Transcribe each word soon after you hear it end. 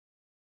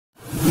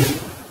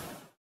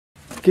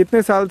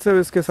कितने साल से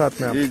इसके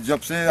साथ में आप? ये जब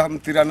से हम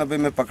 93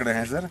 में पकड़े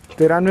हैं सर।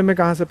 93 में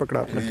कहाँ से पकड़ा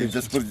आपने? ये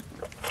जसपुर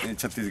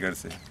छत्तीसगढ़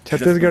से।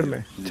 छत्तीसगढ़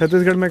में?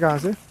 छत्तीसगढ़ में कहाँ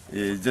से?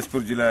 ये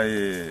जसपुर जिला,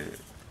 ये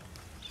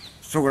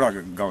सोगड़ा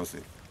गांव से।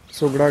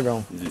 सोगड़ा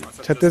गांव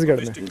छत्तीसगढ़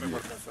में। जी।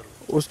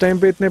 उस टाइम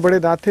पे इतने बड़े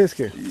दांत थे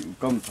इसके?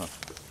 कम था।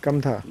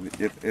 कम था?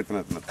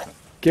 इतना था।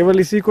 केवल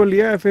इसी को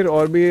लिया है फिर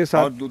और भी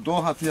साथ? और दो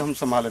हाथी हम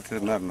संभाले थे,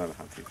 नर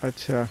हाथी।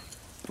 अच्छा।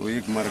 तो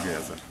एक मर गया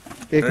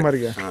सर। एक मर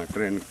गया? हाँ,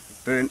 ट्रेन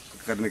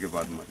करने के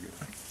बाद मर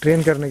गया।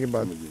 ट्रेन करने के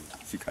बाद?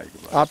 सिखाई के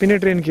बाद। आप ही ने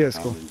ट्रेन किया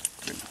इसको?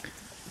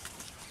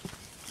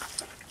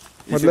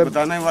 मतलब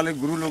बताने वाले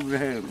गुरु लोग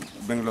रहे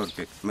बेंगलोर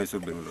के,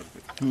 मैसूर बेंगलोर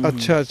के।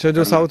 अच्छा अच्छा,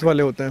 जो साउथ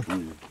वाले होते हैं।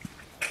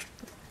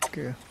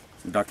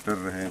 डॉक्टर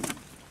रहे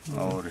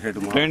और हेड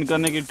मास्टर। ट्रेन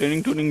करने की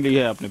ट्रेनिंग ली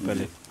है आपने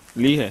पहले?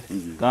 ली है?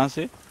 कहाँ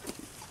से?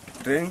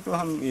 ट्रेन तो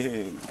हम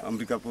ये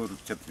अंबिकापुर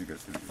छत्तीसगढ़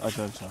से।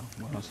 अच्छा अच्छा,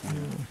 वहाँ से।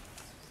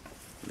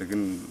 लेकिन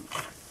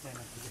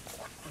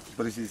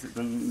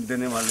प्रशिक्षण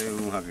देने वाले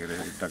वहाँ के रहे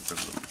डॉक्टर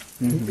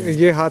लोग।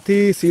 ये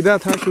हाथी सीधा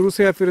था शुरू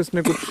से या फिर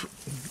इसने कुछ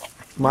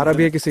मारा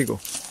भी है किसी को?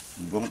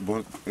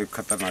 बहुत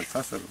खतरनाक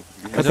था सर।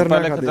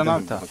 खतरनाक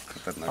था?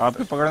 खतरनाक।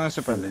 आपके पकड़ने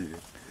से पहले?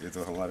 ये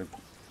तो हमारे।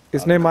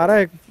 इसने मारा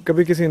है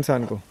कभी किसी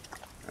इंसान को?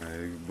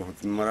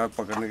 बहुत मरा।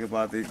 पकड़ने के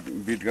बाद एक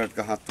बीट गार्ड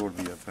का हाथ तोड़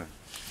दिया था।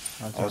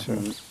 अच्छा। और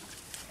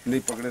नहीं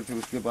पकड़े थे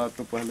उसके बाद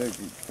तो पहले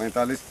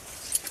 45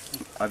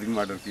 आदमी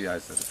मर्डर किया है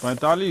सर।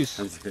 45?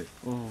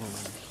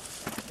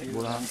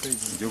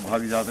 जो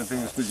भाग जाते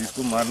थे उसको,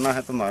 जिसको मारना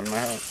है तो मारना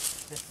है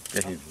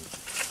कहीं भी।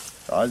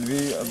 तो आज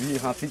भी अभी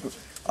हाथी को,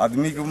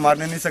 आदमी को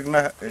मारने नहीं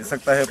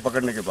सकता है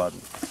पकड़ने के बाद।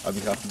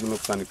 अभी हाथी को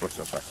नुकसान पहुंच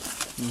जाता है।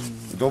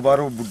 2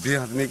 बार वो बुढ़ी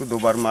हथनी को 2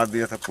 बार मार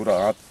दिया था, पूरा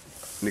हाथ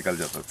निकल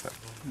जाता था।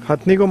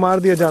 हथनी को मार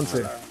दिया जान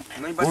से?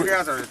 नहीं, बच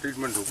गया सर।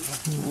 ट्रीटमेंट हो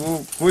वो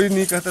कोई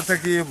नहीं कहता था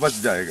कि ये बच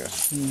जाएगा।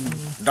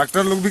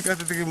 डॉक्टर लोग भी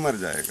कहते थे कि मर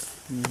जाएगा।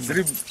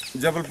 सिर्फ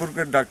जबलपुर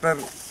के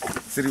डॉक्टर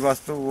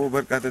श्रीवास्तव वो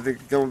भर कहते थे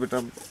कि क्यों बेटा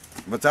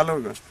बचा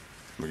लोगे?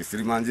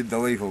 श्रीमान जी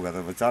दवाई होगा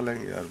तो बचा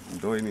लेंगे यार,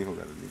 दवाई नहीं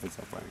होगा तो नहीं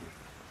बचा पाएंगे।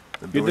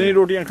 तो कितनी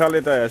रोटियां खा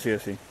लेता है ऐसी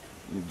ऐसी?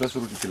 10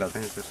 रोटी खिलाते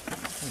हैं सर।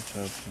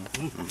 अच्छा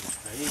अच्छा।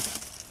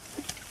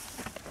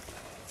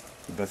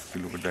 10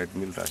 किलो का डाइट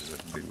मिलता है सर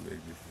दिन में एक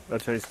दिन।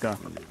 अच्छा, इसका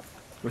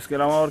उसके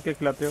अलावा और क्या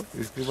खिलाते हो?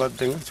 इसके बाद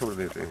जंगल छोड़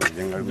देते हैं।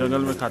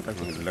 जंगल में खाता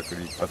है?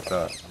 लकड़ी, पत्ता,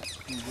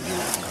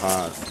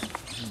 घास,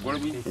 गुड़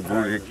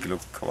 1 किलो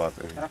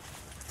खवाते हैं।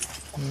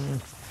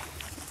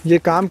 ये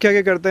काम क्या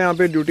क्या करते हैं यहाँ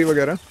पे, ड्यूटी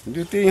वगैरह?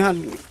 ड्यूटी यहाँ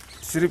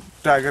सिर्फ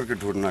टाइगर के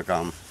ढूंढना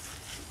काम।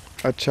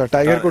 अच्छा,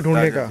 टाइगर को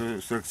ढूंढने का?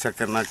 सुरक्षा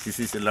करना,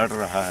 किसी से लड़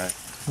रहा है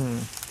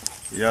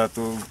या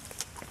तो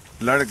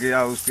लड़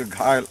गया, उसके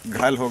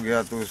घायल हो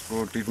गया तो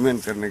उसको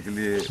ट्रीटमेंट करने के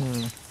लिए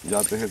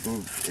जाते हैं।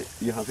 तो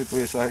यहाँ पे तो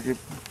ऐसा है कि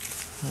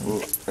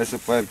वो ऐसे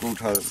पैर को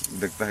उठा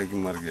देखता है कि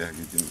मर गया है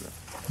कि जिंदा।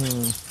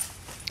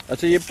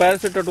 अच्छा, ये पैर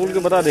से टटोल के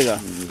बता देगा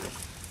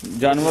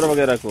जानवर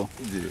वगैरह को?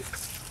 जी,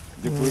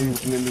 जो कोई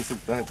उठने नहीं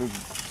सकता है तो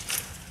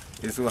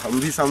इसको हम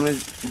भी सामने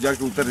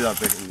जाके उतर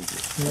जाते हैं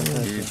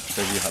नीचे।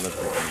 सही हालत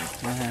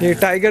है। ये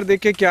टाइगर देख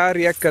के क्या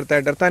रिएक्ट करता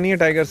है? डरता नहीं है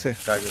टाइगर से?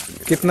 टाइगर से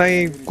कितना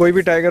ही कोई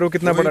भी टाइगर हो,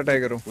 कितना बड़ा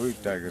टाइगर हो, कोई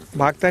टाइगर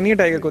भागता नहीं है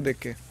टाइगर को देख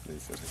के? नहीं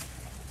सर।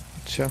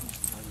 अच्छा,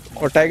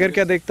 और टाइगर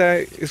क्या देखता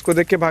है? इसको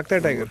देख के भागता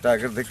है टाइगर?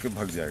 टाइगर देख के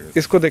भाग जाएगा।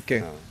 इसको देख के?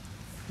 हाँ।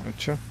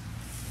 अच्छा।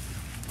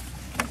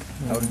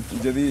 और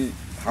यदि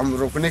हम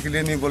रोकने के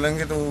लिए नहीं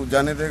बोलेंगे तो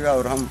जाने देगा,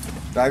 और हम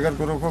टाइगर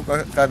को रोको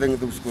कह देंगे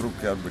तो उसको रोक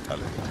के आप बिठा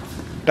लेगा।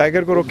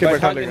 टाइगर को रोक के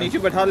बैठा लेगा? नीचे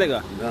बैठा लेगा?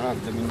 हाँ,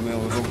 जमीन में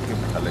वो रोक के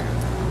बिठा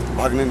लेगा,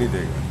 भागने नहीं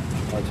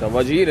देगा। अच्छा,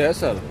 वजीर है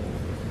सर।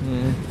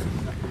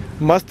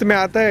 मस्त में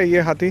आता है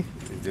ये हाथी?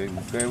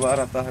 कई बार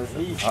आता है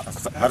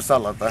सर, हर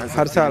साल आता है।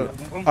 हर साल?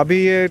 अभी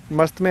ये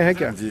मस्त में है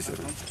क्या? जी सर,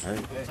 है।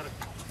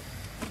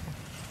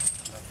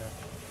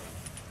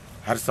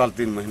 हर साल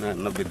 3 महीना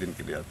 90 दिन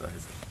के लिए आता है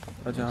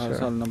सर। अच्छा, हर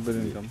साल 90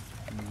 दिन का।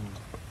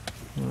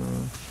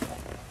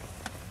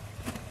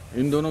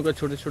 इन दोनों का,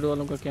 छोटे छोटे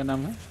वालों का क्या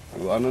नाम है?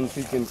 वो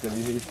अनंती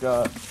केनकली है, इसका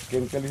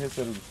केनकली है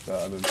सर, उसका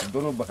अनंती।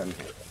 दोनों बहन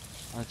है।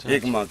 अच्छा,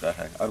 एक माँ का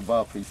है और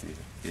बाप ही से है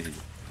यही।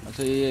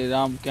 अच्छा, ये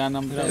राम, क्या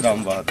नाम था?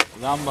 राम बहादुर।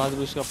 राम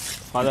बहादुर इसका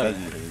फादर है।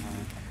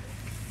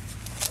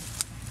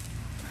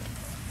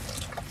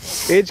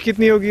 एज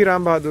कितनी होगी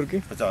राम बहादुर की?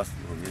 50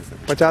 होगी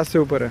सर। 50 से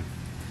ऊपर है।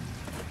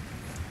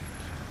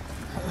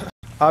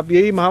 आप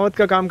यही महावत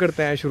का काम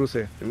करते हैं शुरू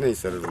से? नहीं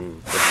सर,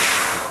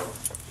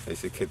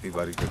 ऐसे खेती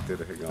बाड़ी करते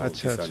रहे गाँव।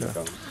 अच्छा अच्छा।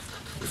 काम।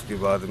 उसके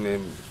बाद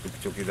में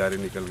चौकीदारी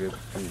निकल गए,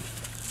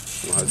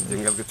 वहाँ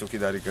जंगल की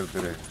चौकीदारी करते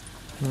रहे।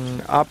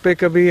 आप पे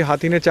कभी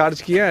हाथी ने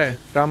चार्ज किया है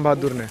राम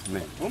बहादुर ने?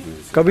 नहीं,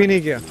 कभी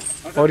नहीं किया।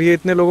 और ये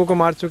इतने लोगों को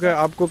मार चुका है,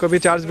 आपको कभी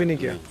चार्ज भी नहीं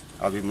किया?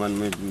 अभी मन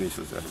में नहीं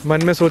सोचा।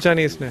 मन में सोचा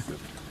नहीं इसने?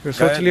 फिर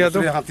सोच लिया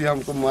तो? हाथी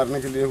हमको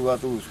मारने के लिए हुआ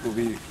तो उसको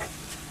भी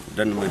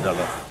दंड में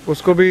डाला।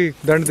 उसको भी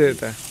दंड दे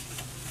देता है?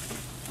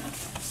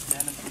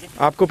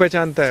 आपको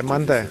पहचानता है,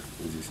 मानता है?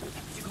 जी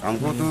सर।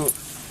 हमको तो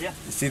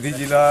सीधी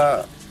जिला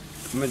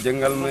में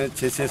जंगल में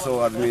 600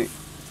 आदमी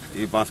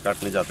ये बांस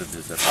काटने जाते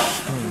थे सर।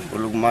 वो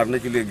लोग मारने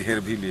के लिए घेर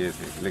भी लिए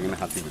थे, लेकिन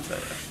हाथी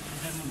बचाया।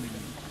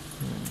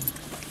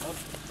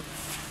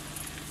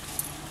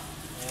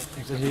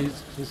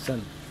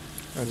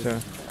 अच्छा,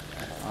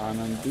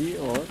 आनंदी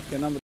और क्या नाम